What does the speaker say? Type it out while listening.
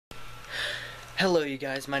Hello you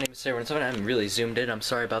guys, my name is Slayer117. I'm really zoomed in, I'm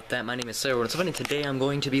sorry about that. My name is Slayer117 and today I'm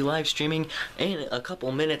going to be live streaming in a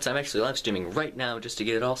couple minutes. I'm actually live streaming right now just to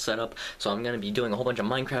get it all set up. So I'm going to be doing a whole bunch of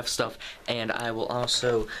Minecraft stuff, and I will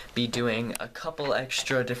also be doing a couple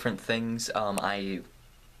extra different things. I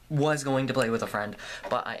was going to play with a friend,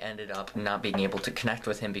 but I ended up not being able to connect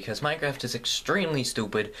with him because Minecraft is extremely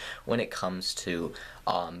stupid when it comes to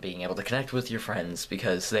being able to connect with your friends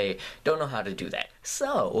because they don't know how to do that.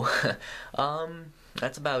 So,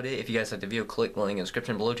 that's about it. If you guys like the video, click the link in the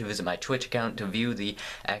description below to visit my Twitch account to view the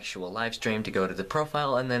actual live stream, to go to the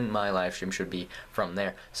profile, and then my live stream should be from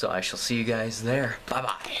there. So I shall see you guys there.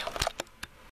 Bye-bye.